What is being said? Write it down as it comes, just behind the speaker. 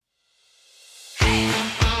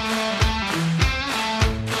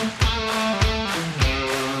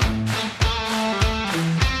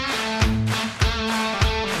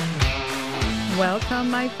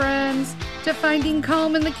to Finding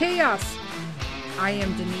Calm in the Chaos. I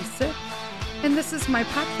am Denise Sick, and this is my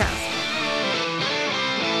podcast.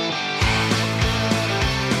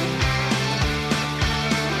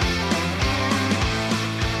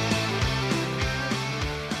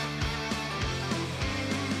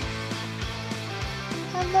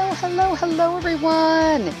 Hello,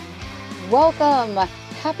 everyone. Welcome.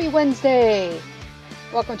 Happy Wednesday.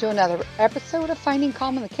 Welcome to another episode of Finding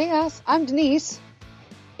Calm in the Chaos. I'm Denise,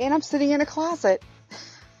 and I'm sitting in a closet.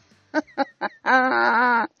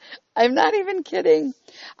 I'm not even kidding.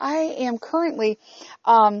 I am currently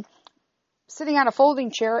sitting on a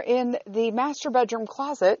folding chair in the master bedroom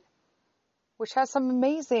closet, which has some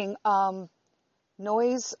amazing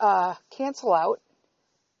noise cancel out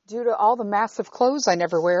due to all the massive clothes I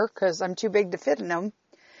never wear because I'm too big to fit in them.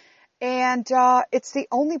 And it's the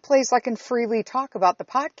only place I can freely talk about the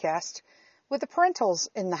podcast with the parentals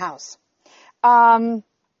in the house.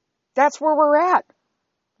 That's where we're at.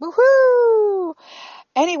 Woohoo!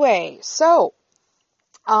 Anyway, so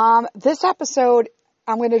this episode,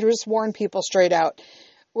 I'm going to just warn people straight out.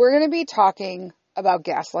 We're going to be talking about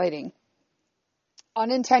gaslighting.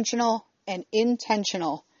 Unintentional and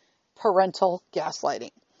intentional parental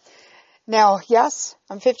gaslighting. Now, yes,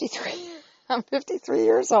 I'm 53. I'm 53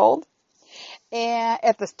 years old and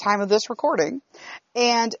at the time of this recording,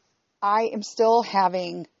 and I am still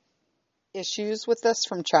having issues with this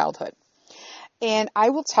from childhood. And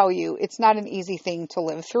I will tell you, it's not an easy thing to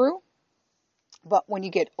live through, but when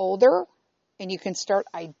you get older and you can start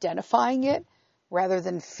identifying it rather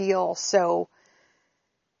than feel so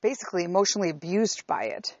basically emotionally abused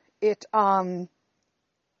by it, it's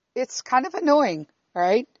kind of annoying.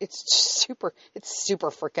 Right? It's super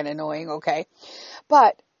freaking annoying. Okay.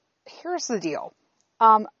 But here's the deal.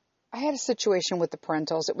 I had a situation with the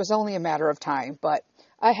parentals. It was only a matter of time, but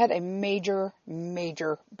I had a major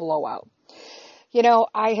blowout. You know,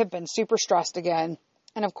 I have been super stressed again.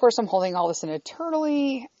 And of course I'm holding all this in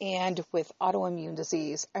internally, and with autoimmune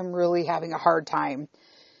disease, I'm really having a hard time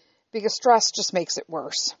because stress just makes it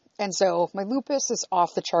worse. And so my lupus is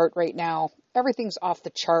off the chart right now. Everything's off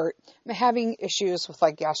the chart. I'm having issues with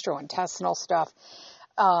like gastrointestinal stuff.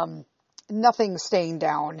 Nothing's staying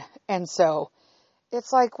down. And so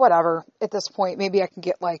it's like, whatever, at this point, maybe I can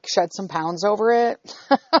shed some pounds over it.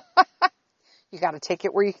 You got to take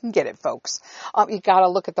it where you can get it, folks. You got to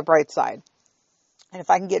look at the bright side. And if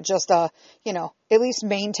I can get just at least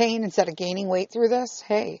maintain instead of gaining weight through this,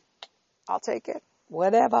 hey, I'll take it,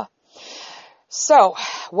 whatever. So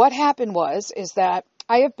what happened is that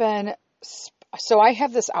I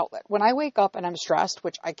have this outlet. When I wake up and I'm stressed,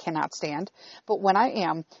 which I cannot stand, but when I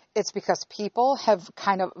am, it's because people have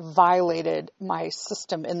kind of violated my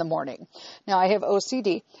system in the morning. Now I have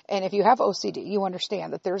OCD, and if you have OCD, you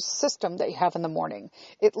understand that there's a system that you have in the morning.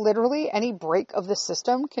 It literally, any break of the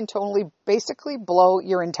system can totally basically blow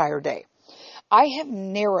your entire day. I have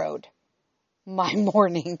narrowed my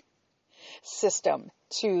morning system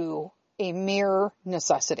to a mere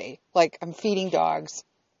necessity. Like, I'm feeding dogs,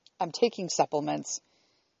 I'm taking supplements,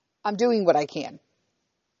 I'm doing what I can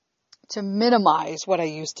to minimize what I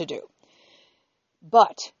used to do.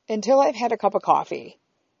 But until I've had a cup of coffee,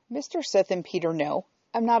 Mr. Sith and Peter know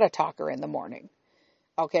I'm not a talker in the morning.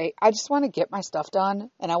 Okay? I just want to get my stuff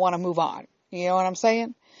done and I want to move on. You know what I'm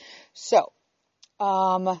saying? So,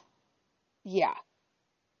 yeah.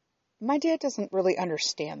 My dad doesn't really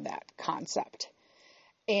understand that concept.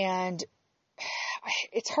 And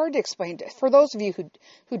it's hard to explain. For those of you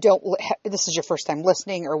who don't, this is your first time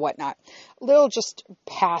listening or whatnot, a little just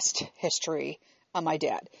past history on my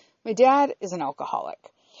dad. My dad is an alcoholic.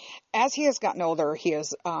 As he has gotten older, he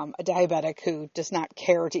is a diabetic who does not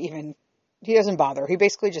care he doesn't bother. He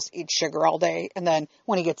basically just eats sugar all day. And then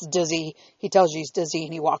when he gets dizzy, he tells you he's dizzy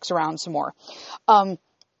and he walks around some more.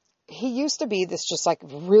 He used to be this just like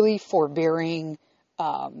really forbearing,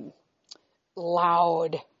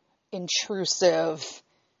 loud, intrusive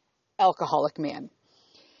alcoholic man.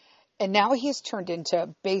 And now he's turned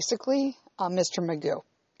into basically Mr. Magoo.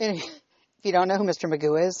 And if you don't know who Mr.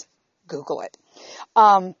 Magoo is, Google it.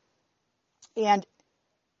 And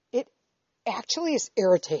it actually is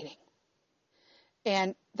irritating.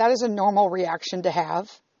 And that is a normal reaction to have.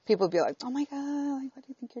 People would be like, oh my God, why do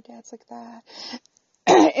you think your dad's like that?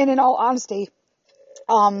 And in all honesty,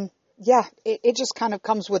 it just kind of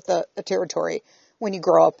comes with the territory when you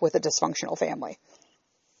grow up with a dysfunctional family.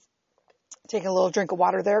 Taking a little drink of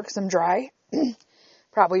water there because I'm dry.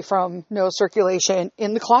 Probably from no circulation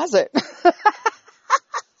in the closet.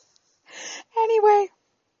 Anyway,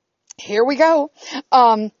 here we go.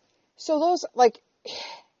 So those,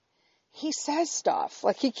 he says stuff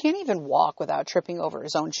like he can't even walk without tripping over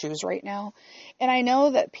his own shoes right now. And I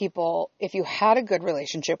know that people, if you had a good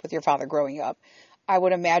relationship with your father growing up, I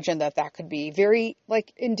would imagine that that could be very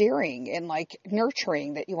like endearing and like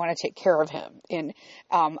nurturing, that you want to take care of him. And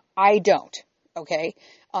I don't. Okay.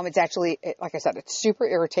 It's actually, like I said, it's super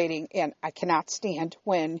irritating, and I cannot stand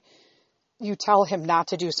when you tell him not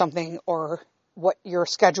to do something, or what your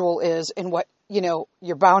schedule is and what,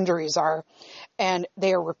 your boundaries are, and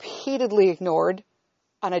they are repeatedly ignored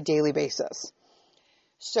on a daily basis.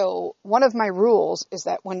 So one of my rules is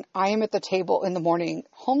that when I am at the table in the morning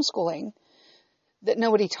homeschooling, that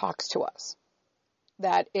nobody talks to us.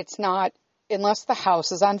 That it's not, unless the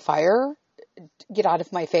house is on fire, get out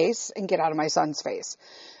of my face and get out of my son's face.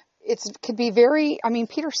 It could be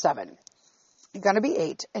Peter's 7, going to be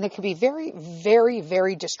 8, and it could be very, very,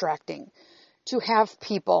 very distracting to have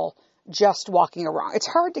people just walking around. It's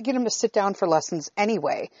hard to get him to sit down for lessons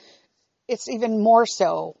anyway. It's even more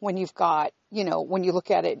so when you've got, when you look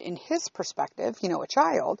at it in his perspective, a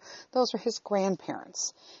child, those are his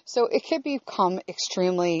grandparents. So it could become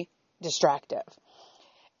extremely distractive.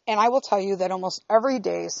 And I will tell you that almost every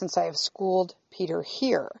day since I have schooled Peter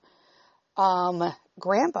here,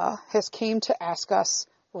 Grandpa has came to ask us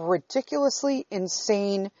ridiculously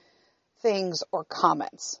insane things or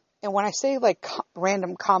comments. And when I say like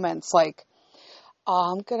random comments, like,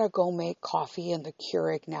 I'm going to go make coffee in the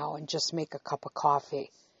Keurig now and just make a cup of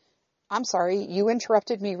coffee. I'm sorry, you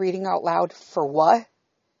interrupted me reading out loud for what?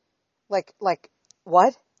 Like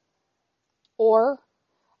what? Or,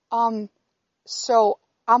 so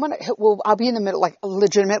I'll be in the middle, like a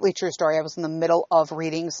legitimately true story. I was in the middle of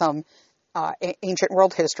reading some ancient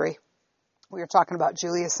world history. We were talking about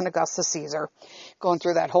Julius and Augustus Caesar, going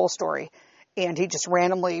through that whole story. And he just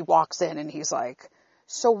randomly walks in and he's like,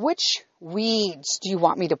 so which weeds do you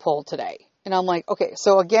want me to pull today? And I'm like, okay,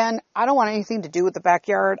 so again, I don't want anything to do with the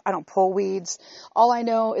backyard. I don't pull weeds. All I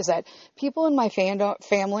know is that people in my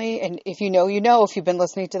family, and if you know, if you've been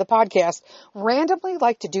listening to the podcast, randomly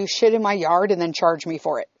like to do shit in my yard and then charge me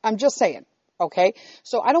for it. I'm just saying. Okay.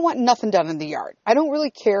 So I don't want nothing done in the yard. I don't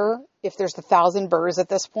really care if there's 1,000 birds at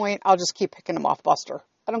this point. I'll just keep picking them off Buster.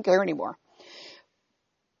 I don't care anymore.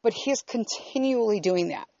 But he's continually doing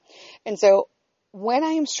that. And so when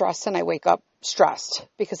I am stressed and I wake up stressed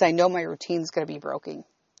because I know my routine's going to be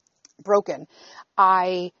broken,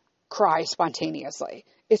 I cry spontaneously.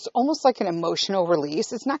 It's almost like an emotional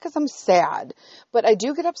release. It's not because I'm sad, but I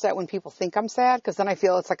do get upset when people think I'm sad, because then I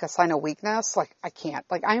feel it's like a sign of weakness. Like I can't,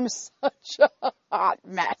 like I'm such a hot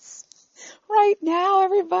mess right now,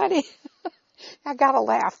 everybody. I gotta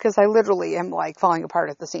laugh because I literally am like falling apart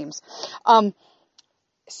at the seams.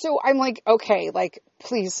 So I'm like, okay, like,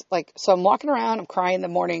 please, like, so I'm walking around, I'm crying the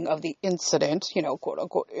morning of the incident, quote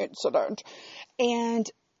unquote incident. And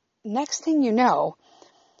next thing you know,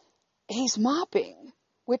 he's mopping,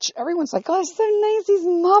 which everyone's like, oh, it's so nice. He's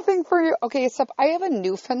mopping for you. Okay. Except I have a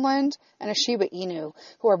Newfoundland and a Shiba Inu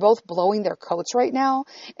who are both blowing their coats right now.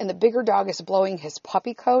 And the bigger dog is blowing his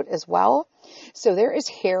puppy coat as well. So there is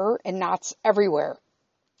hair and knots everywhere.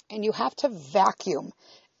 And you have to vacuum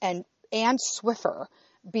and Swiffer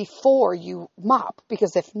before you mop,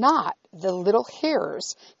 because if not, the little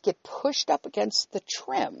hairs get pushed up against the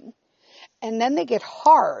trim and then they get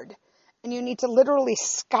hard and you need to literally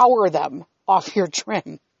scour them off your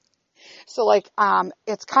trim. So like,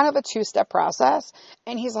 it's kind of a 2-step process.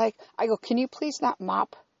 And he's like, I go, can you please not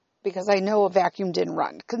mop? Because I know a vacuum didn't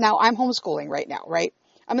run. Cause now I'm homeschooling right now, right?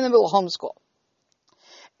 I'm in the middle of homeschool.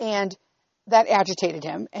 And that agitated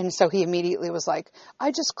him. And so he immediately was like, I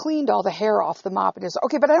just cleaned all the hair off the mop. And he's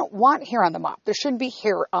okay, but I don't want hair on the mop. There shouldn't be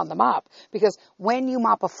hair on the mop, because when you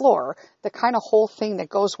mop a floor, the kind of whole thing that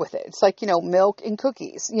goes with it, it's like, milk and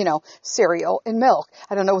cookies, cereal and milk.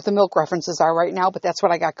 I don't know what the milk references are right now, but that's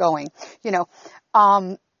what I got going. It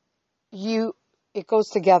goes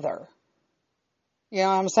together. You know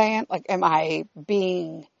what I'm saying? Like, am I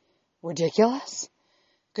being ridiculous?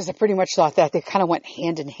 Because I pretty much thought that they kind of went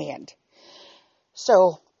hand in hand.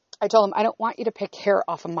 So I told him, I don't want you to pick hair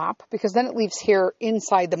off a mop, because then it leaves hair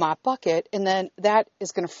inside the mop bucket, and then that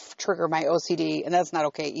is going to trigger my OCD, and that's not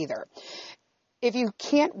okay either. If you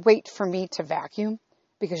can't wait for me to vacuum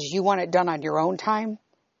because you want it done on your own time,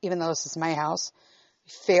 even though this is my house,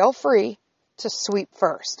 feel free to sweep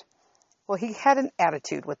first. Well, he had an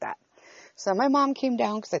attitude with that. So my mom came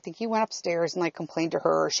down, because I think he went upstairs and complained to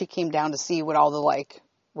her, or she came down to see what all the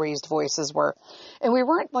raised voices were. And we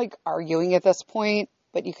weren't arguing at this point,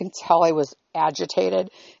 but you can tell I was agitated.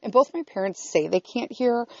 And both my parents say they can't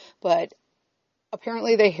hear, but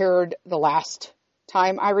apparently they heard the last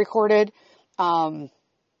time I recorded,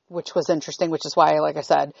 which was interesting, which is why, like I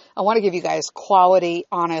said, I want to give you guys quality,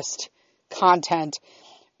 honest content,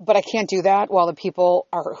 but I can't do that while the people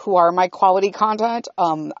who are my quality content,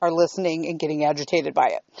 are listening and getting agitated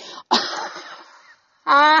by it.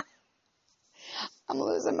 I'm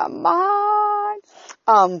losing my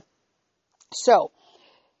mind. So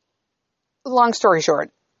long story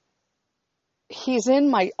short, he's in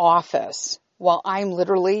my office while I'm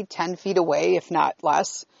literally 10 feet away, if not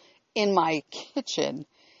less, in my kitchen,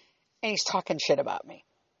 and he's talking shit about me.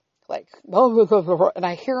 Like, blah, blah, blah, blah, and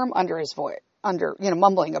I hear him under his voice,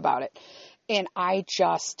 mumbling about it. And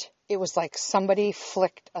it was like somebody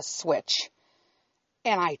flicked a switch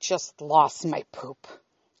and I just lost my poop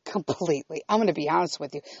completely. I'm going to be honest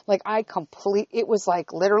with you. Like it was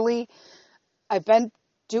like literally, I've been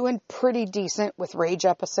doing pretty decent with rage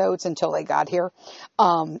episodes until they got here.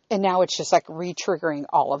 And now it's just like re-triggering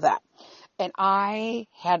all of that. And I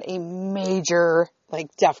had a major like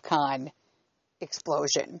DEFCON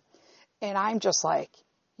explosion. And I'm just like,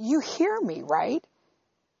 you hear me, right?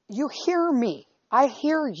 You hear me. I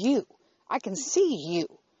hear you. I can see you.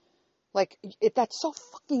 Like, that's so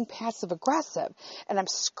fucking passive aggressive. And I'm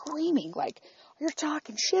screaming like, you're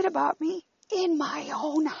talking shit about me in my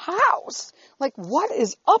own house. Like, what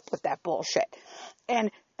is up with that bullshit?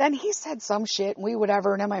 And then he said some shit and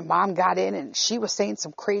whatever. And then my mom got in and she was saying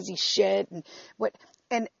some crazy shit and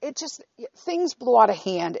it just, things blew out of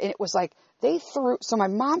hand. And it was like, so my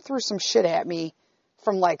mom threw some shit at me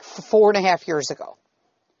from like 4.5 years ago.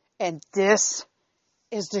 And this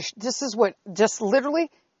is what just literally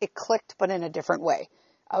it clicked, but in a different way.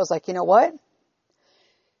 I was like, you know what?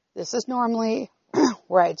 This is normally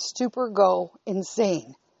where I'd super go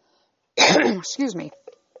insane. Excuse me.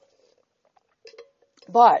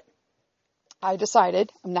 But I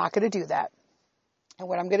decided I'm not going to do that. And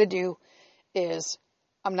what I'm going to do is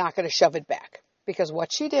I'm not going to shove it back. Because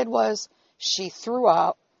what she did was she threw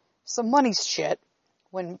out some money shit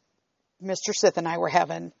when Mr. Sith and I were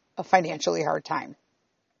having a financially hard time.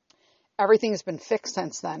 Everything's been fixed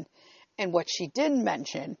since then. And what she didn't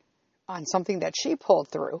mention on something that she pulled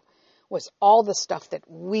through was all the stuff that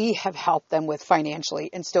we have helped them with financially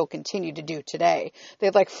and still continue to do today.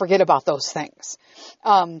 They'd like forget about those things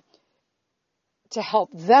to help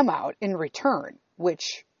them out in return,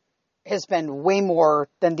 which has been way more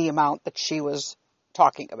than the amount that she was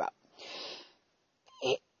talking about.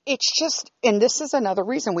 It's just, and this is another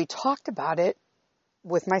reason we talked about it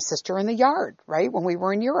with my sister in the yard, right? When we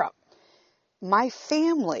were in Europe. My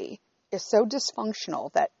family is so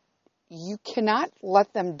dysfunctional that you cannot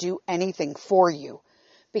let them do anything for you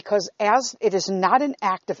because as it is not an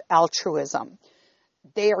act of altruism,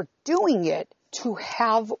 they are doing it to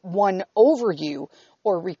have one over you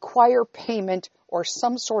or require payment or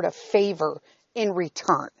some sort of favor in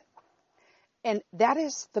return. And that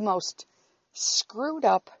is the most screwed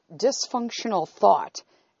up, dysfunctional thought.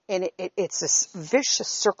 And it's this vicious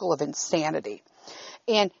circle of insanity.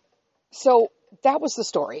 And so that was the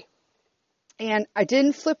story. And I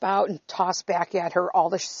didn't flip out and toss back at her all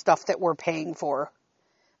the stuff that we're paying for.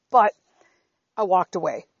 But I walked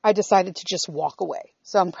away. I decided to just walk away.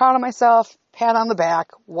 So I'm proud of myself, pat on the back,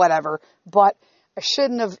 whatever. But I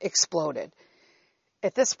shouldn't have exploded.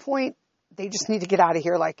 At this point, they just need to get out of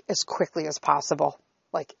here like as quickly as possible.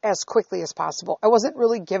 Like as quickly as possible. I wasn't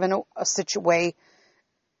really given a situation.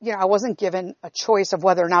 I wasn't given a choice of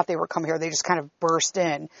whether or not they were come here. They just kind of burst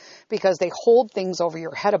in because they hold things over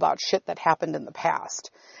your head about shit that happened in the past.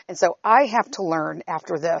 And so I have to learn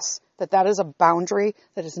after this that is a boundary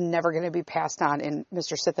that is never going to be passed on. And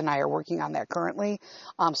Mr. Sith and I are working on that currently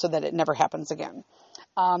so that it never happens again.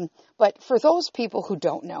 But for those people who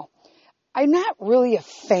don't know, I'm not really a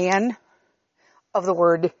fan of the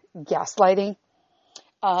word gaslighting.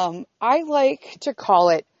 I like to call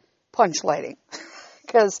it punch lighting.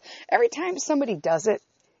 Because every time somebody does it,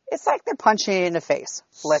 it's like they're punching it in the face.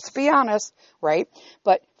 Let's be honest, right?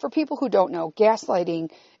 But for people who don't know,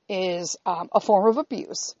 gaslighting is a form of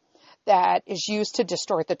abuse that is used to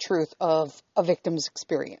distort the truth of a victim's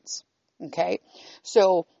experience. Okay?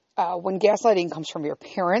 So when gaslighting comes from your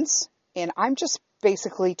parents, and I'm just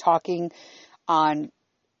basically talking on,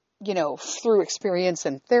 through experience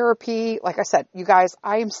and therapy. Like I said, you guys,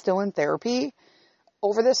 I am still in therapy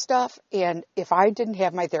over this stuff. And if I didn't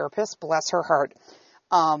have my therapist, bless her heart,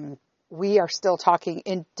 we are still talking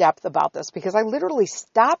in depth about this because I literally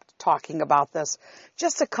stopped talking about this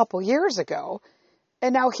just a couple years ago.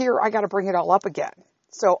 And now here I got to bring it all up again.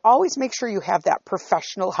 So always make sure you have that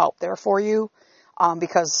professional help there for you.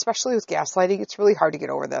 Because especially with gaslighting, it's really hard to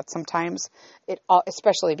get over that sometimes,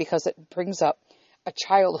 especially because it brings up a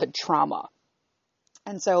childhood trauma.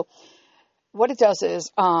 And so what it does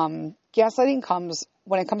is, gaslighting comes,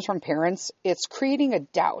 when it comes from parents, it's creating a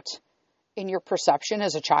doubt in your perception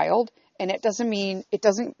as a child. And it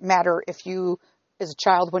doesn't matter if you, as a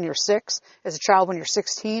child when you're 6, as a child when you're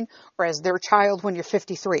 16, or as their child when you're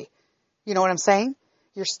 53. You know what I'm saying?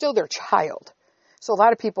 You're still their child. So a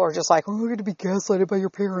lot of people are just like, oh, you're going to be gaslighted by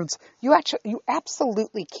your parents. You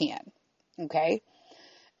absolutely can. Okay?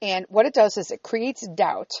 And what it does is it creates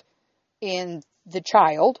doubt in the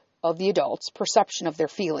child of the adult's perception of their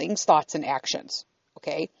feelings, thoughts, and actions.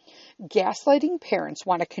 Okay? Gaslighting parents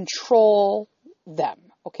want to control them,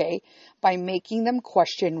 okay, by making them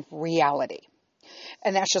question reality.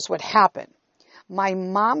 And that's just what happened. My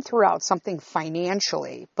mom threw out something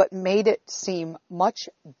financially, but made it seem much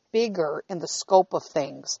bigger in the scope of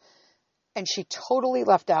things. And she totally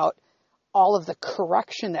left out all of the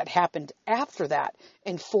correction that happened after that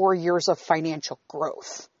in 4 years of financial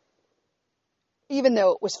growth. Even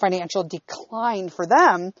though it was financial decline for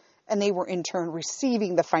them, and they were in turn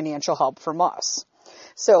receiving the financial help from us.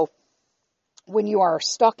 So when you are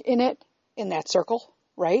stuck in it, in that circle,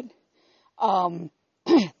 right?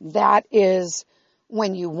 That is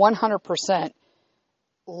when you 100%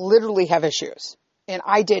 literally have issues. And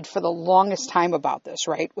I did for the longest time about this,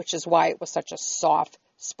 right? Which is why it was such a soft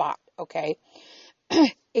spot, okay?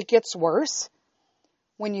 It gets worse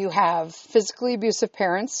when you have physically abusive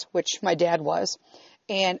parents, which my dad was,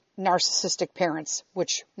 and narcissistic parents,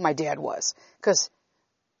 which my dad was. Because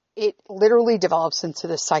it literally develops into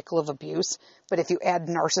this cycle of abuse. But if you add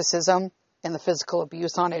narcissism and the physical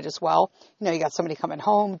abuse on it as well, you got somebody coming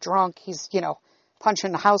home drunk, he's,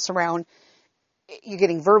 punching the house around, you're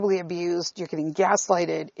getting verbally abused, you're getting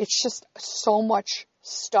gaslighted. It's just so much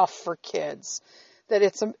stuff for kids that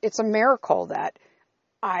it's a miracle that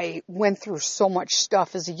I went through so much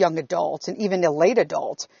stuff as a young adult and even a late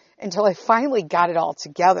adult until I finally got it all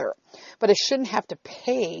together. But I shouldn't have to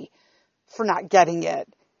pay for not getting it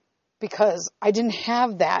because I didn't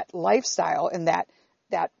have that lifestyle and that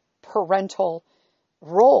parental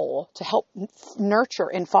role to help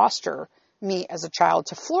nurture and foster me as a child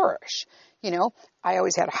to flourish. I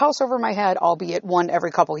always had a house over my head, albeit one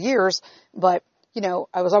every couple years, but,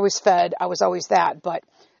 I was always fed, I was always that, but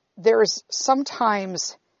there's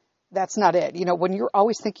sometimes that's not it. When you're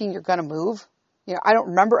always thinking you're going to move, I don't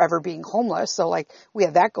remember ever being homeless. So we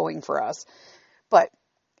had that going for us, but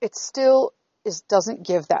it still doesn't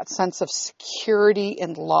give that sense of security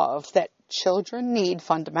and love that children need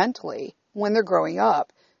fundamentally when they're growing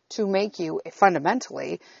up to make you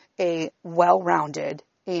fundamentally a well-rounded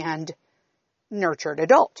and nurtured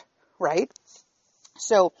adult, right?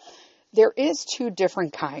 So there is 2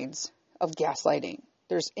 different kinds of gaslighting.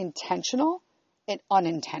 There's intentional and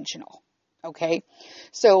unintentional, okay?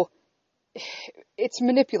 So it's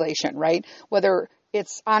manipulation, right? Whether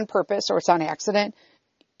it's on purpose or it's on accident,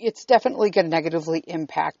 it's definitely going to negatively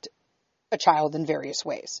impact a child in various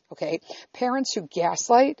ways, okay? Parents who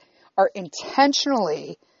gaslight are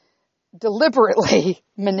intentionally, deliberately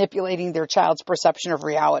manipulating their child's perception of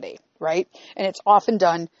reality, right? And it's often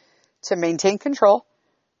done to maintain control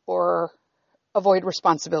or avoid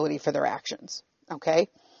responsibility for their actions, okay?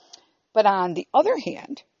 But on the other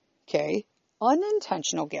hand, okay,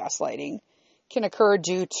 unintentional gaslighting can occur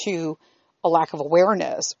due to a lack of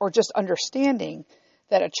awareness or just understanding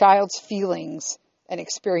that a child's feelings and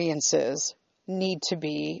experiences need to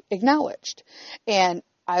be acknowledged. And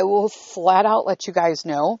I will flat out let you guys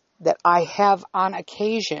know that I have on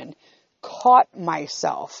occasion caught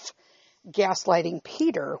myself gaslighting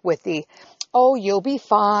Peter with the, oh, you'll be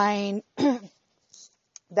fine.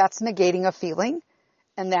 That's negating a feeling.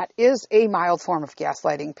 And that is a mild form of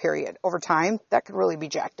gaslighting, period. Over time, that could really be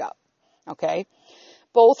jacked up. Okay?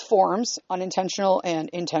 Both forms, unintentional and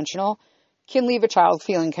intentional, can leave a child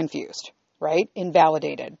feeling confused, right?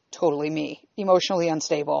 Invalidated. Totally me. Emotionally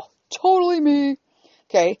unstable. Totally me.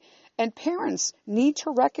 Okay? And parents need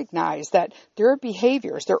to recognize that their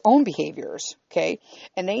behaviors, their own behaviors, okay,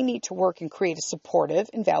 and they need to work and create a supportive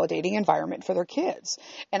and validating environment for their kids.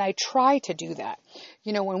 And I try to do that.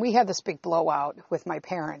 When we had this big blowout with my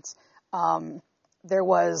parents, there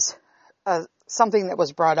was something that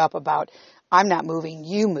was brought up about, I'm not moving,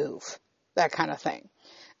 you move, that kind of thing.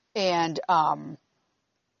 And I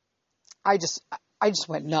just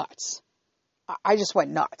went nuts. I just went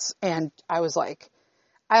nuts. And I was like,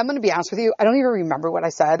 I'm going to be honest with you. I don't even remember what I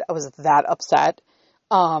said. I was that upset.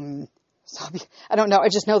 So I don't know. I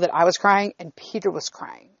just know that I was crying and Peter was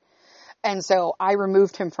crying. And so I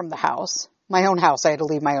removed him from the house, my own house. I had to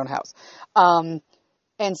leave my own house.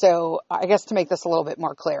 And so I guess to make this a little bit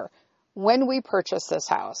more clear, when we purchased this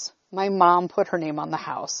house, my mom put her name on the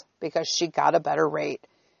house because she got a better rate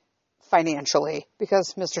financially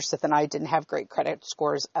because Mr. Sith and I didn't have great credit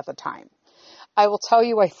scores at the time. I will tell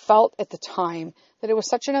you, I felt at the time that it was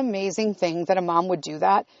such an amazing thing that a mom would do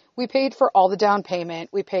that. We paid for all the down payment.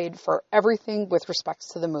 We paid for everything with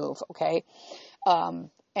respects to the move, okay,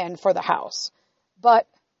 and for the house. But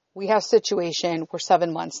we had a situation where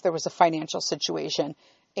 7 months there was a financial situation.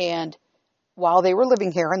 And while they were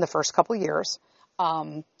living here in the first couple of years,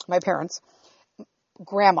 my parents,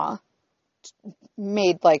 grandma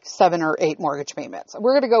made like 7 or 8 mortgage payments.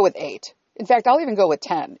 We're going to go with 8. In fact, I'll even go with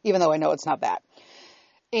 10, even though I know it's not that.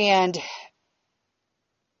 And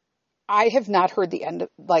I have not heard the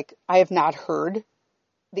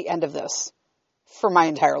end of this for my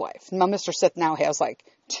entire life. Now, Mr. Sith now has like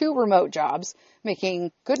 2 remote jobs,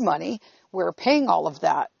 making good money. We're paying all of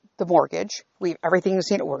that, the mortgage. Everything's,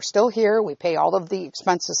 we're still here. We pay all of the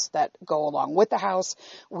expenses that go along with the house.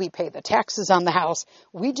 We pay the taxes on the house.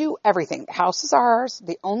 We do everything. The house is ours.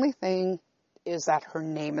 The only thing is that her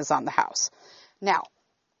name is on the house. Now,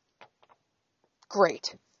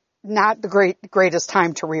 great. Not the greatest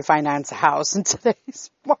time to refinance a house in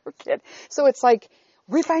today's market. So it's like,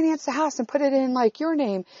 refinance the house and put it in like your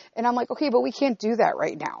name. And I'm like, okay, but we can't do that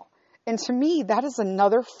right now. And to me, that is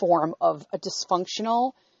another form of a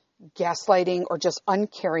dysfunctional, gaslighting, or just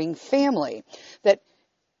uncaring family, that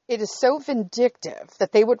it is so vindictive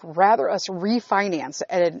that they would rather us refinance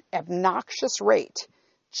at an obnoxious rate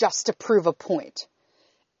just to prove a point.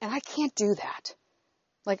 And I can't do that.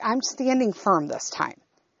 Like, I'm standing firm this time.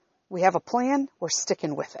 We have a plan. We're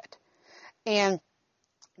sticking with it. And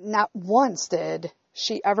not once did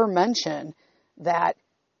she ever mention that,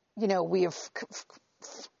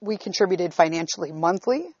 we contributed financially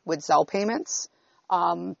monthly with Zelle payments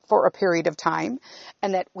for a period of time,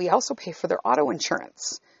 and that we also pay for their auto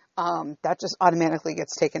insurance. That just automatically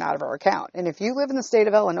gets taken out of our account. And if you live in the state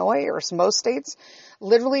of Illinois or most states,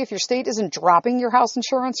 literally if your state isn't dropping your house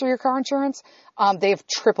insurance or your car insurance, they've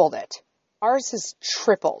tripled it. Ours has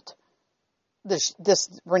tripled this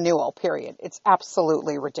renewal period. It's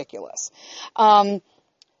absolutely ridiculous. But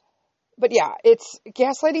yeah, it's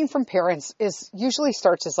gaslighting from parents usually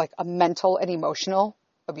starts as like a mental and emotional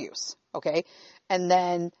abuse. Okay. And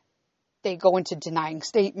then they go into denying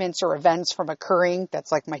statements or events from occurring.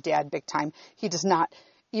 That's like my dad, big time. He does not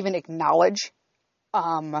even acknowledge,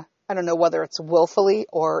 I don't know whether it's willfully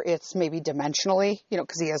or it's maybe dimensionally,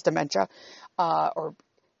 because he has dementia, or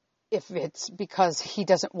if it's because he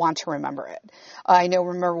doesn't want to remember it.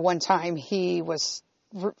 Remember one time he was,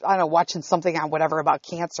 watching something on whatever about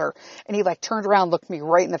cancer, and he like turned around, looked me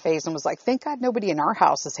right in the face and was like, thank God nobody in our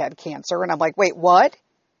house has had cancer. And I'm like, wait, what?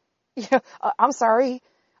 I'm sorry.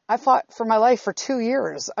 I fought for my life for 2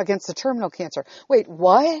 years against the terminal cancer. Wait,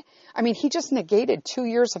 what? I mean, he just negated 2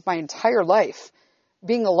 years of my entire life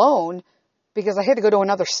being alone because I had to go to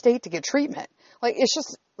another state to get treatment. Like, it's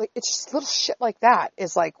just little shit like that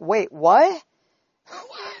is like, wait, what?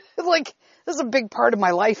 Like, this is a big part of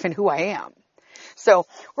my life and who I am. So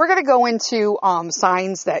we're going to go into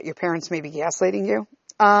signs that your parents may be gaslighting you.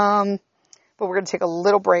 But we're going to take a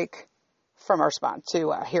little break from our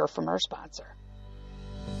to hear from our sponsor.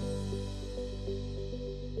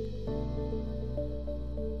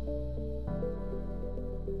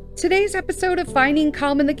 Today's episode of Finding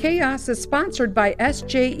Calm in the Chaos is sponsored by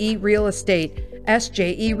SJE Real Estate.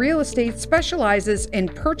 SJE Real Estate specializes in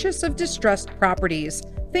purchase of distressed properties.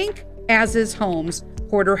 Think as-is homes,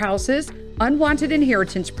 hoarder houses, unwanted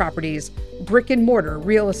inheritance properties, brick and mortar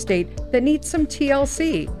real estate that needs some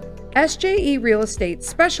TLC. SJE Real Estate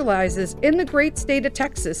specializes in the great state of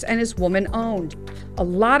Texas and is woman-owned. A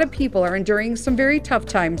lot of people are enduring some very tough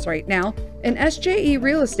times right now, and SJE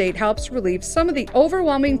Real Estate helps relieve some of the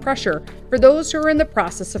overwhelming pressure for those who are in the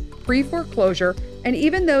process of pre-foreclosure and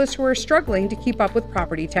even those who are struggling to keep up with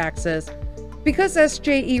property taxes. Because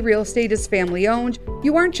SJE Real Estate is family-owned,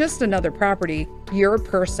 you aren't just another property, you're a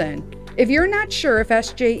person. If you're not sure if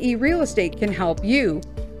SJE Real Estate can help you,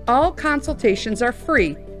 all consultations are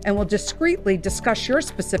free and will discreetly discuss your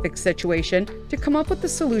specific situation to come up with a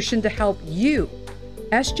solution to help you.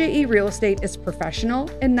 SJE Real Estate is professional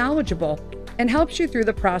and knowledgeable and helps you through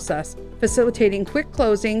the process, facilitating quick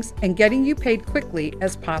closings and getting you paid quickly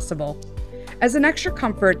as possible. As an extra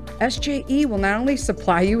comfort, SJE will not only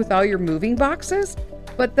supply you with all your moving boxes,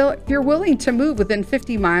 but if you're willing to move within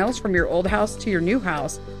 50 miles from your old house to your new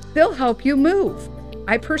house, they'll help you move.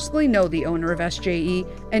 I personally know the owner of SJE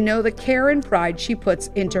and know the care and pride she puts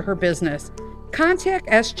into her business. Contact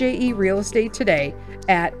SJE Real Estate today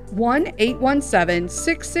at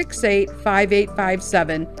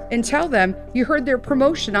 1-817-668-5857 and tell them you heard their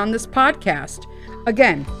promotion on this podcast.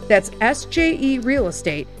 Again, that's SJE Real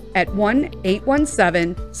Estate at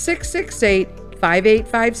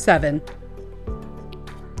 1-817-668-5857.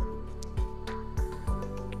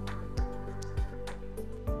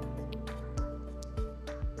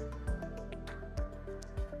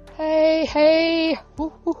 Hey,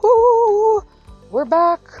 woo-hoo-hoo. We're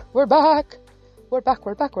back. We're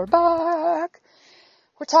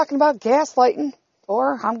talking about gaslighting,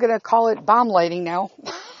 or I'm going to call it bomb lighting now.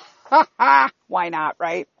 Why not,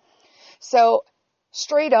 right? So,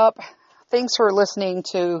 straight up, thanks for listening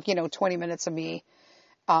to, 20 minutes of me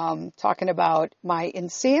talking about my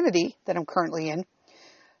insanity that I'm currently in.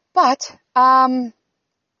 But we're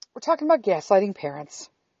talking about gaslighting parents.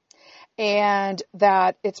 And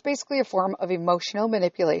that it's basically a form of emotional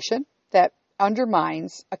manipulation that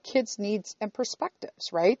undermines a kid's needs and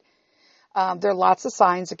perspectives, right? There are lots of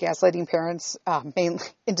signs of gaslighting parents, mainly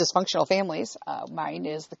in dysfunctional families. Mine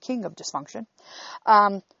is the king of dysfunction.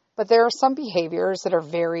 But there are some behaviors that are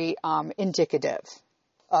very indicative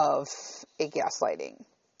of a gaslighting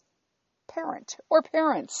parent or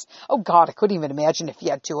parents. Oh God, I couldn't even imagine if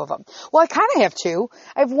you had two of them. Well, I kind of have two.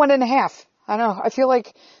 I have 1.5. I don't know. I feel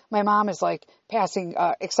like my mom is like accepting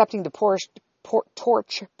the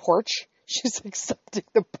torch. She's accepting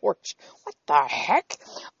the porch. What the heck?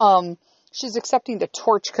 She's accepting the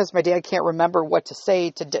torch because my dad can't remember what to say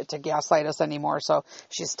to gaslight us anymore. So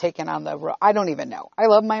she's taken on I don't even know. I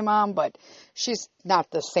love my mom, but she's not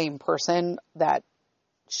the same person that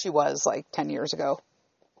she was like 10 years ago.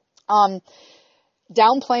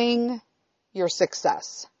 Downplaying your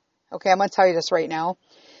success. Okay, I'm going to tell you this right now.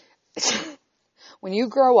 When you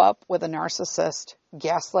grow up with a narcissist,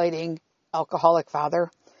 gaslighting, alcoholic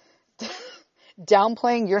father,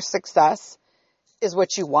 downplaying your success is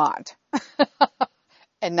what you want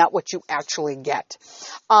and not what you actually get.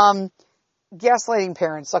 Gaslighting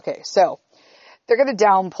parents. Okay, so they're going to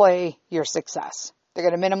downplay your success. They're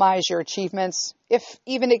going to minimize your achievements, if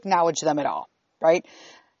even acknowledge them at all, right?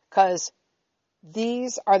 Because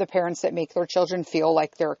these are the parents that make their children feel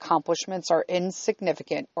like their accomplishments are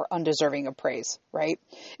insignificant or undeserving of praise, right?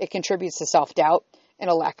 It contributes to self-doubt and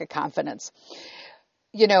a lack of confidence.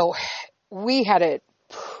 We had it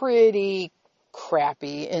pretty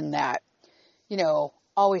crappy in that,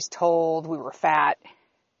 always told we were fat,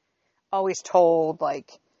 always told we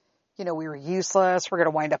were useless, we're going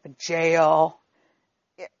to wind up in jail.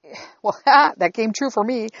 Well, that came true for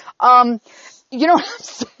me. You know what I'm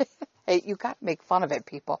saying? Hey, you got to make fun of it,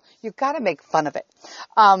 people. You got to make fun of it.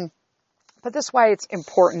 But this is why it's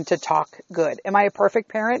important to talk good. Am I a perfect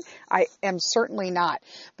parent? I am certainly not.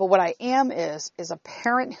 But what I am is a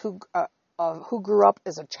parent who grew up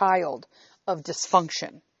as a child of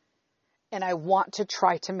dysfunction. And I want to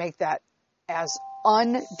try to make that as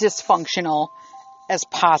undysfunctional as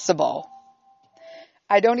possible.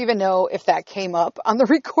 I don't even know if that came up on the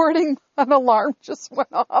recording. An alarm just went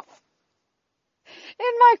off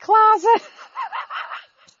in my closet.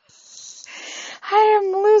 I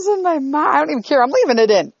am losing my mind. I don't even care. I'm leaving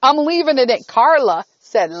it in. Carla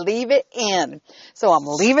said, leave it in. So I'm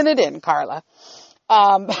leaving it in, Carla.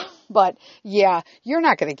 But yeah, you're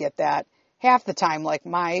not going to get that half the time. Like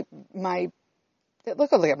look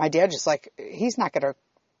at my dad, just like, he's not going to,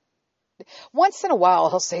 once in a while,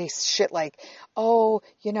 he'll say shit like, oh,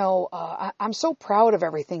 I'm so proud of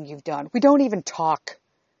everything you've done. We don't even talk.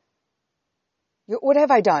 What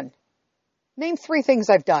have I done? Name 3 things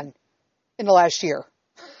I've done in the last year.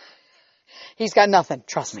 He's got nothing.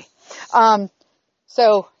 Trust me.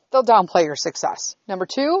 So they'll downplay your success. Number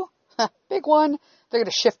 2, big one, they're going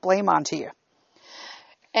to shift blame onto you.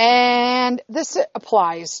 And this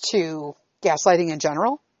applies to gaslighting in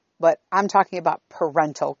general, but I'm talking about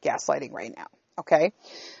parental gaslighting right now. Okay.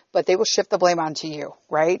 But they will shift the blame onto you,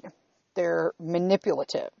 right? They're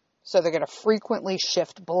manipulative. So they're going to frequently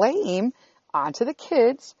shift blame onto the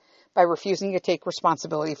kids by refusing to take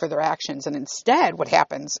responsibility for their actions. And instead, what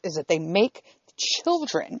happens is that they make the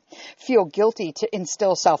children feel guilty to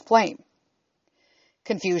instill self-blame.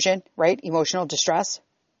 Confusion, right? Emotional distress.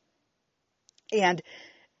 And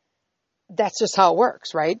that's just how it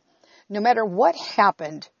works, right? No matter what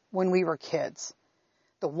happened when we were kids,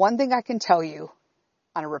 the one thing I can tell you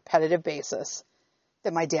on a repetitive basis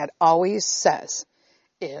that my dad always says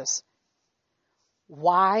is,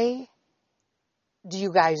 why do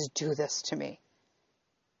you guys do this to me?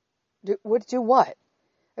 Do what?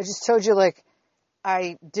 I just told you,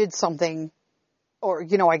 I did something, or,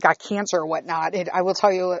 I got cancer or whatnot. And I will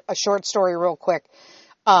tell you a short story real quick,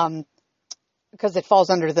 because it falls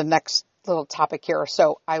under the next little topic here.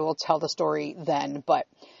 So I will tell the story then. But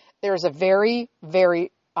there's a very,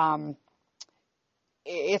 very,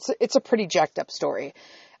 it's a pretty jacked up story.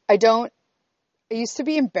 I used to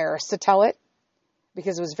be embarrassed to tell it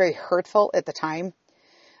because it was very hurtful at the time.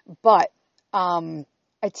 But I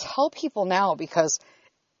tell people now because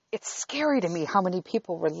it's scary to me how many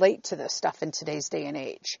people relate to this stuff in today's day and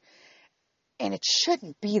age. And it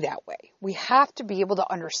shouldn't be that way. We have to be able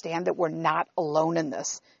to understand that we're not alone in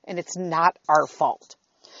this and it's not our fault.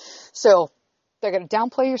 So they're going to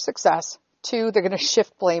downplay your success. 2, they're going to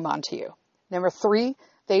shift blame onto you. Number 3,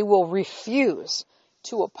 they will refuse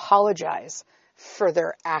to apologize for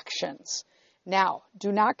their actions. Now,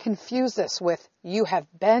 do not confuse this with you have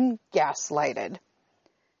been gaslighted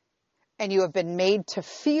and you have been made to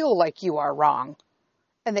feel like you are wrong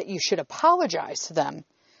and that you should apologize to them,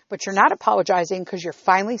 but you're not apologizing because you're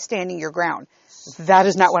finally standing your ground. That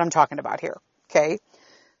is not what I'm talking about here, okay?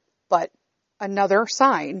 But another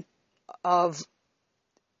sign of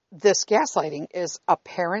this gaslighting is a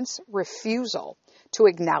parent's refusal to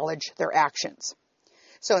acknowledge their actions.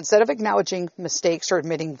 So instead of acknowledging mistakes or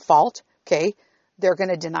admitting fault, okay, they're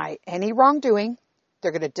going to deny any wrongdoing.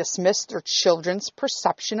 They're going to dismiss their children's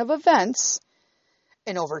perception of events.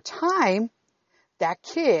 And over time, that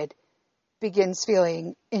kid begins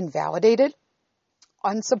feeling invalidated,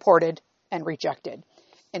 unsupported, and rejected.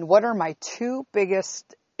 And what are my 2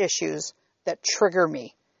 biggest issues that trigger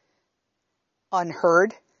me?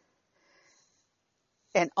 Unheard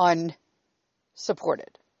and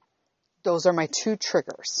unsupported. Those are my 2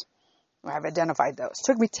 triggers. I've identified those.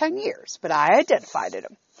 Took me 10 years, but I identified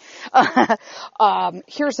them.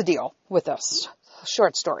 Here's the deal with this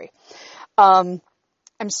short story. I'm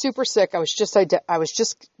super sick. I was just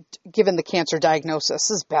given the cancer diagnosis.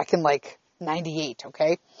 This is back in like 98.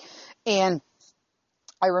 Okay. And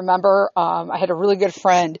I remember, I had a really good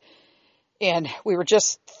friend and we were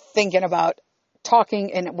just thinking about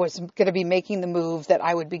talking and it was going to be making the move that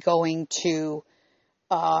I would be going to,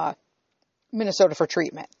 Minnesota for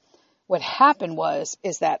treatment. What happened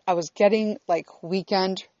is that I was getting like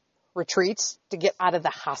weekend retreats to get out of the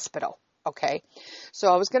hospital. Okay.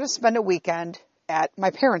 So I was going to spend a weekend at my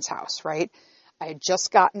parents' house, right? I had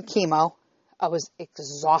just gotten chemo. I was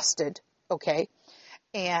exhausted. Okay.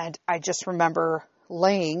 And I just remember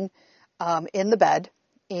laying, in the bed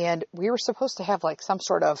and we were supposed to have like some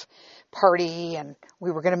sort of party and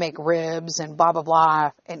we were going to make ribs and blah, blah,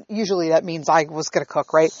 blah. And usually that means I was going to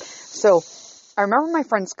cook, right? So I remember my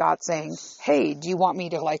friend Scott saying, hey, do you want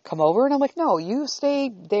me to like come over? And I'm like, no, you stay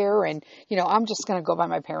there. And, I'm just going to go by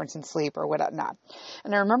my parents and sleep or whatnot.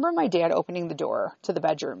 And I remember my dad opening the door to the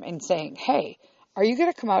bedroom and saying, hey, are you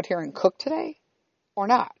going to come out here and cook today or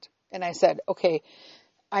not? And I said, okay,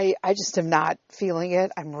 I just am not feeling it.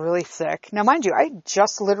 I'm really sick. Now, mind you, I had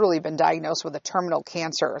just literally been diagnosed with a terminal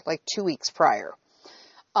cancer like 2 weeks prior.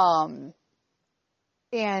 And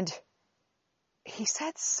he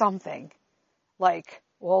said something like,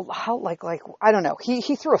 well, how, like, I don't know.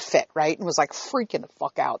 He threw a fit, right? And was like freaking the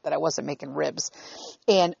fuck out that I wasn't making ribs.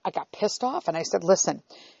 And I got pissed off and I said, listen,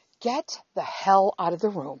 get the hell out of the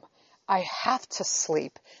room. I have to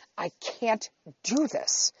sleep. I can't do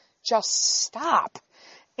this. Just stop.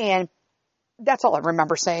 And that's all I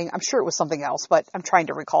remember saying. I'm sure it was something else, but I'm trying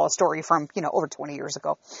to recall a story from, over 20 years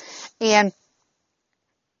ago. And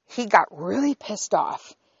he got really pissed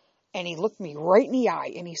off and he looked me right in the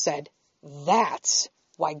eye and he said, that's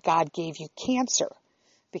why God gave you cancer,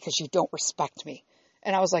 because you don't respect me.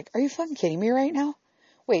 And I was like, are you fucking kidding me right now?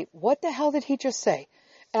 Wait, what the hell did he just say?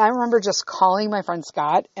 And I remember just calling my friend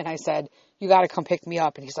Scott and I said, you got to come pick me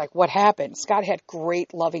up. And he's like, what happened? Scott had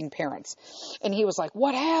great loving parents. And he was like,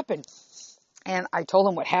 what happened? And I told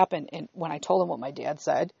him what happened. And when I told him what my dad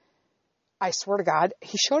said, I swear to God,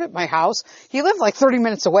 he showed up at my house. He lived like 30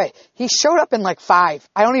 minutes away. He showed up in like 5.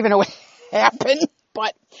 I don't even know what happened,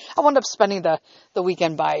 but I wound up spending the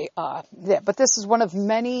weekend by, but this is one of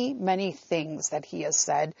many, many things that he has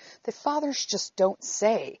said that fathers just don't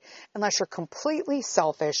say unless you're completely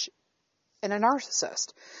selfish and a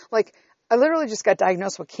narcissist. Like, I literally just got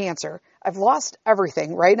diagnosed with cancer. I've lost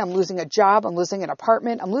everything, right? I'm losing a job. I'm losing an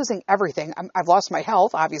apartment. I'm losing everything. I've lost my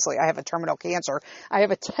health. Obviously, I have a terminal cancer. I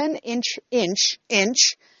have a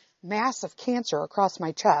 10-inch mass of cancer across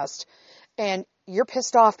my chest. And you're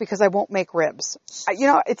pissed off because I won't make ribs.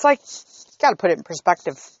 It's like, got to put it in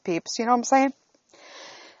perspective, peeps. You know what I'm saying?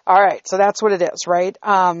 All right. So that's what it is, right?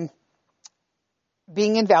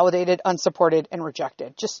 Being invalidated, unsupported, and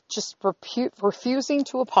rejected. Just refusing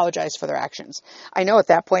to apologize for their actions. I know at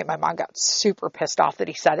that point my mom got super pissed off that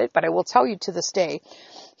he said it, but I will tell you to this day,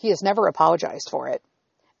 he has never apologized for it.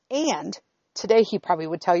 And today he probably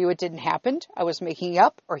would tell you it didn't happen. I was making it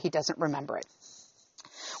up, or he doesn't remember it.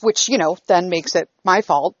 Which, then makes it my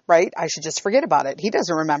fault, right? I should just forget about it. He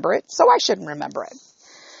doesn't remember it, so I shouldn't remember it.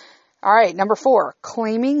 All right, number 4,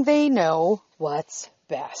 claiming they know what's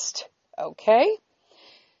best. Okay?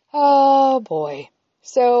 Oh boy.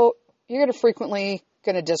 So you're frequently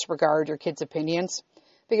going to disregard your kids' opinions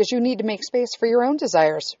because you need to make space for your own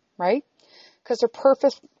desires, right? Because they're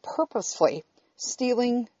purposefully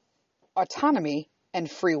stealing autonomy and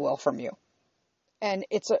free will from you. And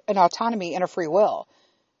it's an autonomy and a free will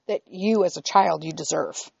that you as a child, you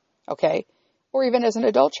deserve, okay? Or even as an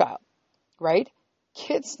adult child, right?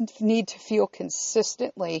 Kids need to feel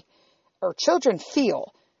consistently, or children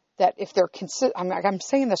feel that if they're I'm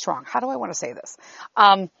saying this wrong. How do I want to say this?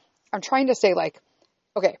 I'm trying to say like,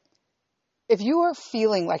 okay, if you are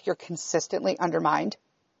feeling like you're consistently undermined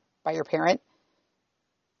by your parent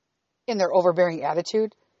in their overbearing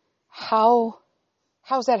attitude, how's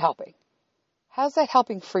that helping? How's that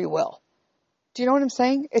helping free will? Do you know what I'm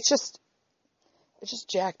saying? It's just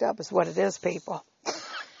jacked up is what it is, people.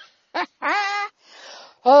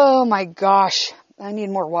 Oh my gosh. I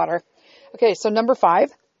need more water. Okay, so number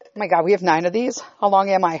 5. Oh my God, we have 9 of these. How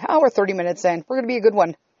long am I? Oh, we're 30 minutes in. We're going to be a good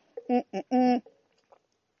one.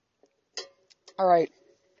 All right.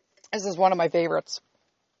 This is one of my favorites.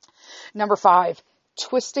 Number 5,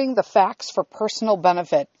 twisting the facts for personal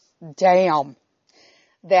benefit. Damn.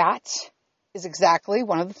 That is exactly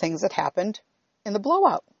one of the things that happened in the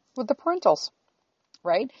blowout with the parentals,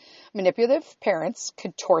 right? Manipulative parents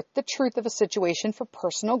contort the truth of a situation for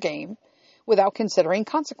personal gain without considering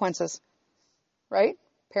consequences, right?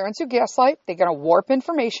 Parents who gaslight, they're going to warp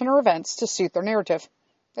information or events to suit their narrative.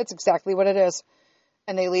 That's exactly what it is.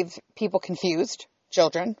 And they leave people confused,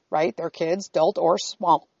 children, right? Their kids, adult or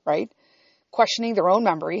small, right? Questioning their own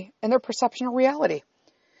memory and their perception of reality.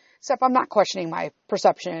 Except I'm not questioning my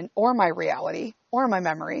perception or my reality or my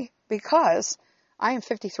memory because I am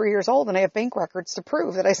 53 years old and I have bank records to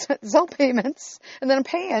prove that I sent Zelle payments and then I'm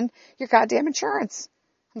paying your goddamn insurance.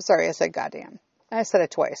 I'm sorry, I said goddamn. I said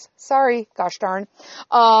it twice. Sorry, gosh darn.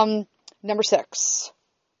 Number 6,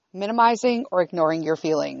 minimizing or ignoring your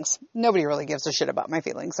feelings. Nobody really gives a shit about my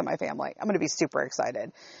feelings in my family. I'm going to be super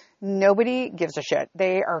excited. Nobody gives a shit.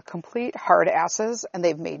 They are complete hard asses and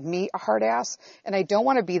they've made me a hard ass. And I don't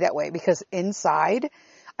want to be that way because inside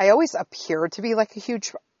I always appear to be like a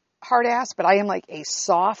huge hard ass, but I am like a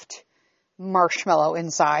soft marshmallow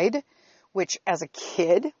inside, which as a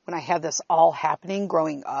kid, when I had this all happening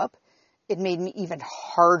growing up, it made me even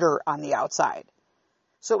harder on the outside.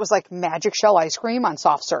 So it was like magic shell ice cream on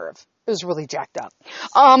soft serve. It was really jacked up.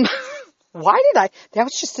 That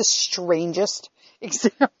was just the strangest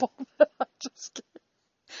example that I just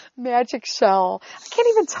magic shell. I can't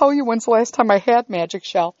even tell you when's the last time I had magic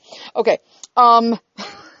shell. Okay. Oh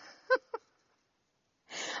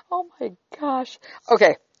my gosh.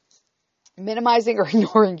 Okay. Minimizing or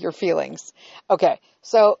ignoring your feelings. Okay.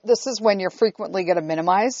 So this is when you're frequently going to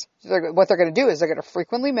minimize. What they're going to do is they're going to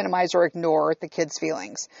frequently minimize or ignore the kid's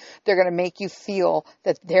feelings. They're going to make you feel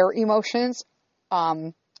that their emotions,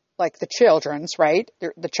 like the children's, right?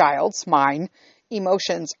 The child's, mine,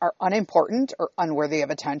 emotions are unimportant or unworthy of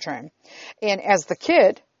attention. And as the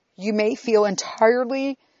kid, you may feel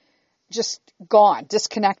entirely just gone,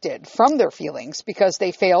 disconnected from their feelings because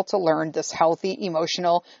they fail to learn this healthy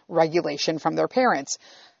emotional regulation from their parents.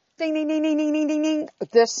 Ding, ding, ding, ding, ding, ding, ding, ding.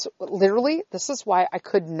 This is why I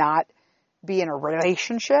could not be in a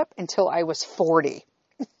relationship until I was 40.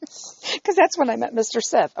 Because that's when I met Mr.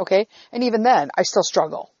 Sith, okay? And even then, I still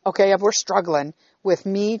struggle, okay? We're struggling with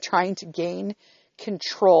me trying to gain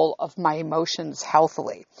control of my emotions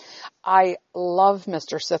healthily. I love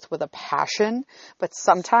Mr. Sith with a passion, but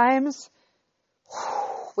sometimes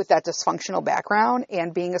with that dysfunctional background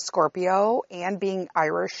and being a Scorpio and being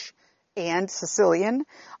Irish and Sicilian,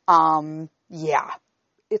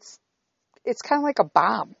 it's kind of like a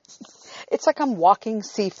bomb. It's like I'm walking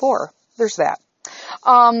C4. There's that.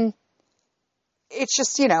 It's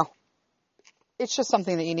just, it's just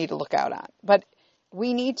something that you need to look out on. But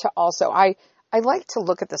we need to also, I like to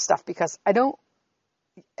look at this stuff because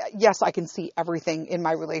yes, I can see everything in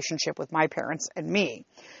my relationship with my parents and me,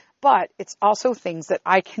 but it's also things that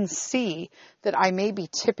I can see that I may be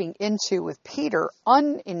tipping into with Peter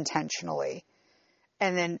unintentionally.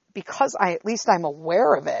 And then because I'm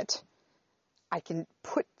aware of it, I can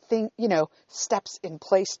put steps in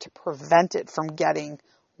place to prevent it from getting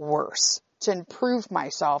worse, to improve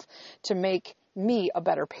myself, to make me a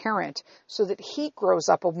better parent so that he grows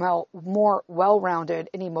up a more well-rounded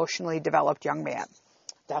and emotionally developed young man.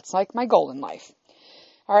 That's like my goal in life.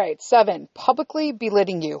 All right, 7, publicly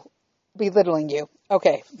belittling you.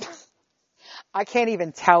 Okay. I can't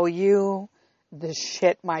even tell you the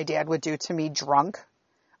shit my dad would do to me drunk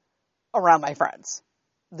around my friends.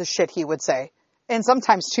 The shit he would say. and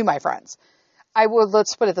sometimes to my friends.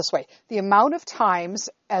 Let's put it this way. The amount of times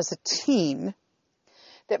as a teen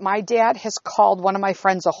that my dad has called one of my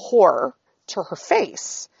friends a whore to her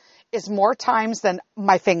face is more times than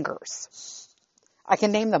my fingers. I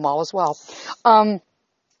can name them all as well.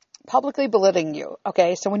 Publicly belittling you.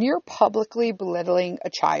 Okay. So when you're publicly belittling a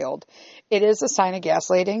child, it is a sign of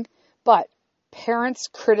gaslighting, but parents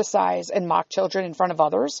criticize and mock children in front of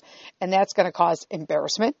others, and that's going to cause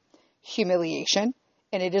embarrassment, humiliation,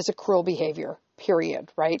 and it is a cruel behavior,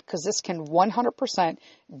 period, right? Because this can 100%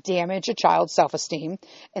 damage a child's self-esteem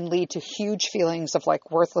and lead to huge feelings of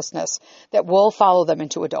like worthlessness that will follow them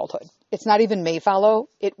into adulthood. It's not even may follow,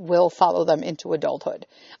 it will follow them into adulthood.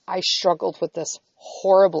 I struggled with this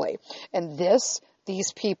horribly. And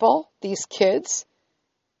these people, these kids,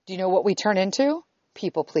 do you know what we turn into?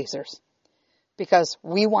 People pleasers. Because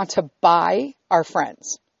we want to buy our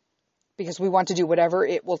friends. Because we want to do whatever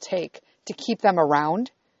it will take to keep them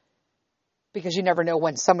around, because you never know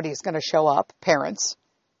when somebody's going to show up, parents,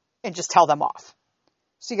 and just tell them off.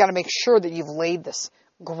 So you got to make sure that you've laid this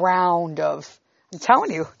ground of, I'm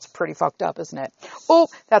telling you, it's pretty fucked up, isn't it? Oh,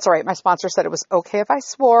 that's all right. My sponsor said it was okay if I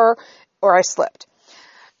swore or I slipped.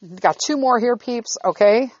 Got 2 more here, peeps.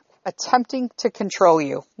 Okay. Attempting to control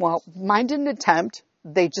you. Well, mine didn't attempt.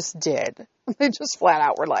 They just did. They just flat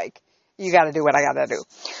out were like, you got to do what I got to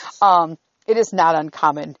do. It is not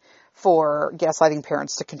uncommon for gaslighting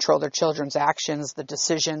parents to control their children's actions, the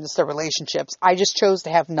decisions, the relationships. I just chose to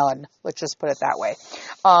have none. Let's just put it that way.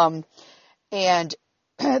 And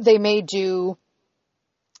they may do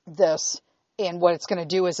this, and what it's going to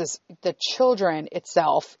do is the children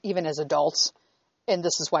itself, even as adults, and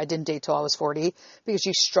this is why I didn't date till I was 40, because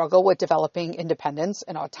you struggle with developing independence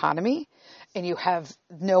and autonomy, and you have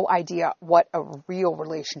no idea what a real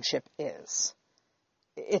relationship is.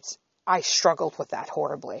 I struggled with that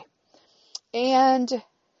horribly. And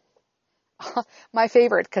my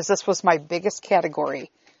favorite, because this was my biggest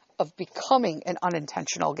category of becoming an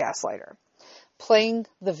unintentional gaslighter, playing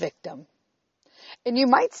the victim. And you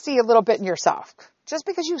might see a little bit in yourself. Just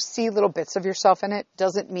because you see little bits of yourself in it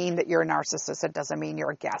doesn't mean that you're a narcissist. It doesn't mean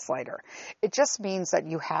you're a gaslighter. It just means that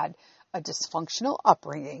you had a dysfunctional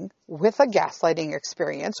upbringing with a gaslighting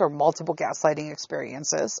experience or multiple gaslighting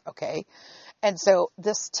experiences, okay? And so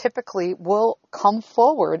this typically will come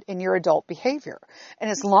forward in your adult behavior.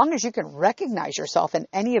 And as long as you can recognize yourself in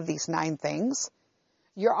any of these 9 things,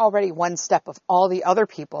 you're already one step of all the other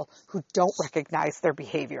people who don't recognize their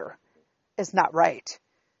behavior is not right,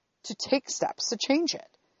 to take steps to change it.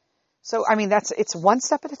 So, I mean, it's one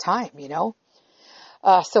step at a time, you know?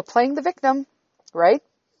 So playing the victim, right?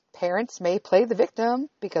 Parents may play the victim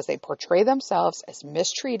because they portray themselves as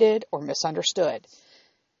mistreated or misunderstood.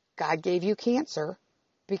 God gave you cancer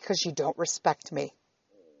because you don't respect me.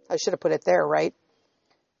 I should have put it there, right?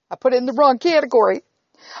 I put it in the wrong category.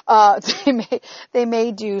 They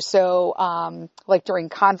may do so, like during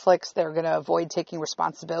conflicts, they're going to avoid taking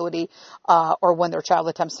responsibility, or when their child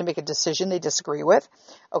attempts to make a decision they disagree with.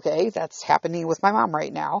 Okay, that's happening with my mom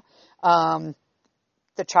right now.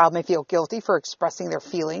 The child may feel guilty for expressing their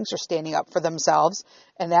feelings or standing up for themselves,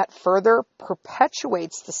 and that further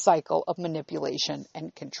perpetuates the cycle of manipulation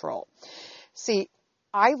and control. See,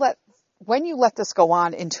 when you let this go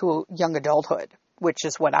on into young adulthood, which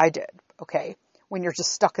is what I did, okay, when you're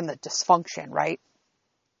just stuck in the dysfunction, right?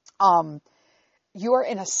 You are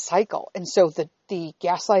in a cycle. And so the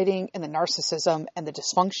gaslighting and the narcissism and the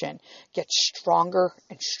dysfunction gets stronger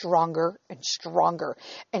and stronger and stronger.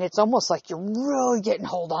 And it's almost like you're really getting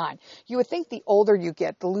hold on. You would think the older you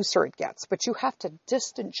get, the looser it gets, but you have to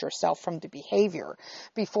distance yourself from the behavior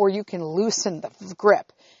before you can loosen the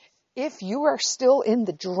grip. If you are still in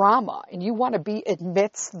the drama and you want to be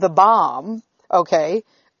amidst the bomb, okay,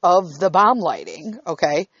 of the bomb lighting,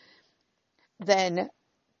 okay, then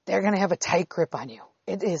they're going to have a tight grip on you.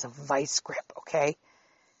 It is a vice grip, okay?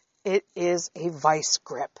 It is a vice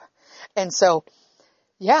grip. And so,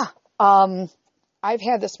 yeah, I've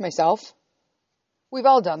had this myself. We've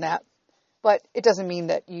all done that. But it doesn't mean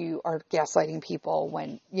that you are gaslighting people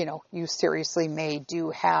when, you know, you seriously do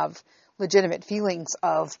have legitimate feelings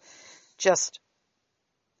of just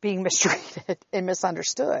being mistreated and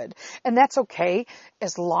misunderstood. And that's okay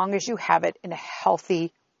as long as you have it in a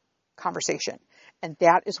healthy conversation. And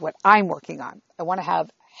that is what I'm working on. I want to have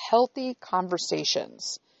healthy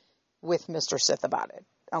conversations with Mr. Sith about it.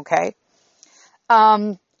 Okay?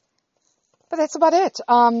 But that's about it.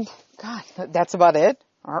 God, that's about it.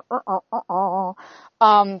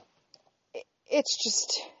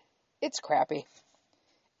 It's crappy.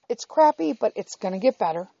 It's crappy, but it's going to get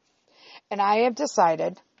better. And I have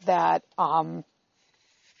decided that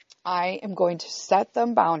I am going to set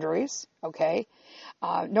them boundaries, okay?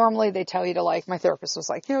 Normally they tell you to, like, my therapist was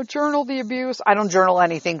like, journal the abuse. I don't journal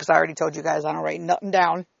anything because I already told you guys I don't write nothing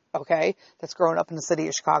down, okay? That's growing up in the city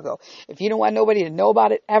of Chicago. If you don't want nobody to know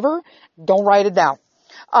about it ever, don't write it down.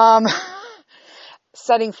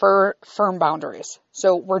 Setting firm boundaries.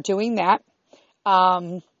 So we're doing that.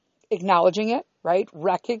 Acknowledging it, right?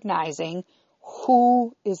 Recognizing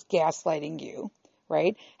who is gaslighting you,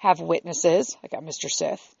 right? Have witnesses. I got Mr.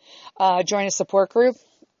 Sith. Join a support group.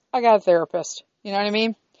 I got a therapist. You know what I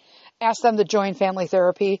mean? Ask them to join family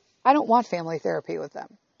therapy. I don't want family therapy with them.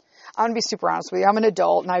 I'm going to be super honest with you. I'm an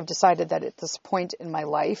adult, and I've decided that at this point in my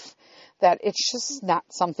life that it's just not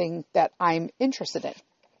something that I'm interested in.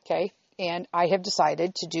 Okay? And I have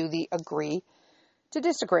decided to do the agree to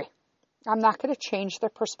disagree. I'm not going to change their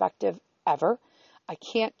perspective ever. I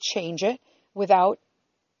can't change it without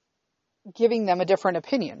giving them a different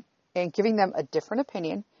opinion. And giving them a different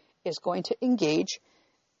opinion is going to engage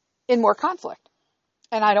in more conflict.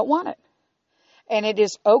 And I don't want it. And it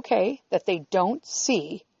is okay that they don't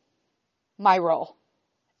see my role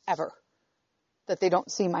ever. That they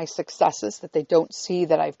don't see my successes, that they don't see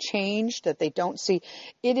that I've changed, that they don't see.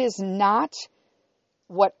 It is not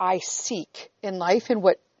what I seek in life, and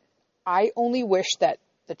what I only wish that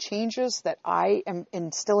the changes that I am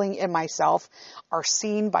instilling in myself are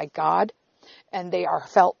seen by God, and they are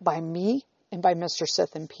felt by me and by Mr.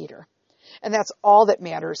 Sith and Peter. And that's all that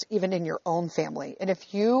matters, even in your own family. And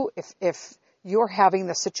if you're having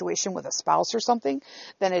the situation with a spouse or something,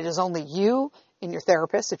 then it is only you and your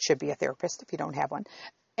therapist. It should be a therapist if you don't have one,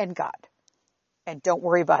 and God. And don't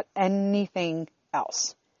worry about anything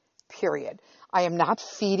else, period. I am not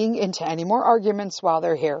feeding into any more arguments while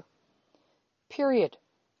they're here, period.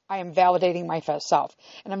 I am validating myself.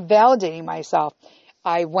 And I'm validating myself.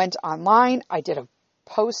 I went online. I did a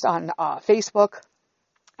post on Facebook.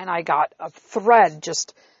 And I got a thread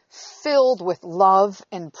just filled with love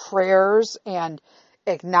and prayers and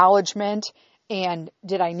acknowledgement. And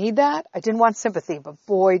did I need that? I didn't want sympathy, but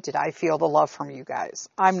boy, did I feel the love from you guys.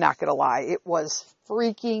 I'm not going to lie. It was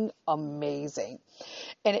freaking amazing.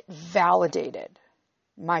 And it validated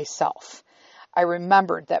myself. I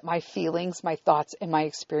remembered that my feelings, my thoughts, and my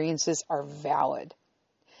experiences are valid.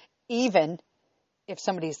 Even if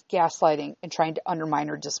somebody's gaslighting and trying to undermine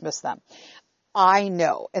or dismiss them. I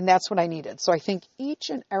know, and that's what I needed. So I think each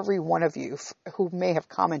and every one of you who may have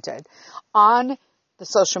commented on the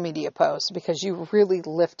social media post, because you really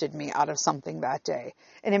lifted me out of something that day,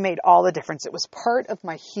 and it made all the difference. It was part of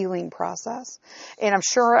my healing process, and I'm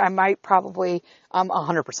sure I'm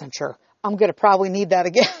 100% sure I'm going to probably need that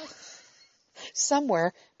again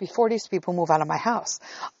somewhere before these people move out of my house.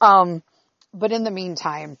 But in the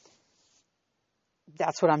meantime,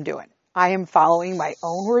 that's what I'm doing. I am following my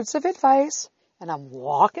own words of advice. And I'm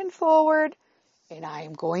walking forward, and I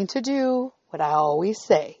am going to do what I always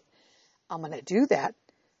say. I'm going to do that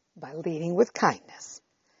by leading with kindness.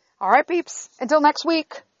 All right, peeps. Until next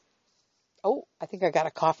week. Oh, I think I got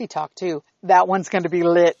a coffee talk too. That one's going to be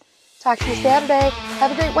lit. Talk to you Saturday.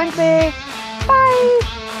 Have a great Wednesday.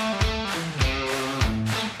 Bye.